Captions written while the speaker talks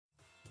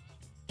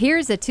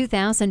Here's a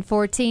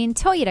 2014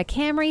 Toyota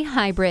Camry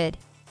Hybrid.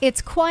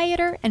 It's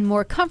quieter and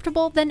more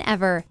comfortable than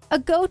ever. A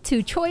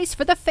go-to choice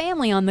for the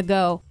family on the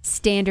go.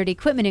 Standard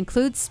equipment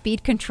includes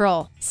speed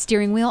control,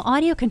 steering wheel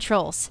audio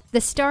controls,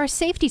 the Star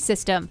safety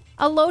system,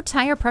 a low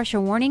tire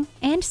pressure warning,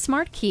 and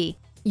smart key.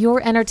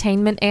 Your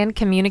entertainment and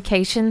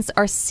communications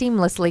are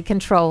seamlessly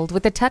controlled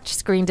with a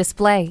touchscreen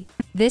display.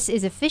 This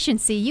is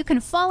efficiency you can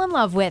fall in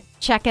love with.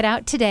 Check it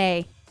out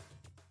today.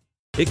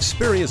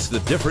 Experience the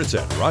difference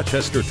at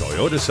Rochester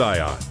Toyota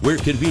Scion. We're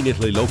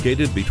conveniently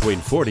located between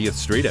 40th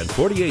Street and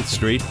 48th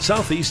Street,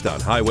 southeast on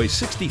Highway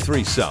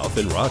 63 South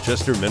in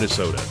Rochester,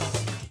 Minnesota.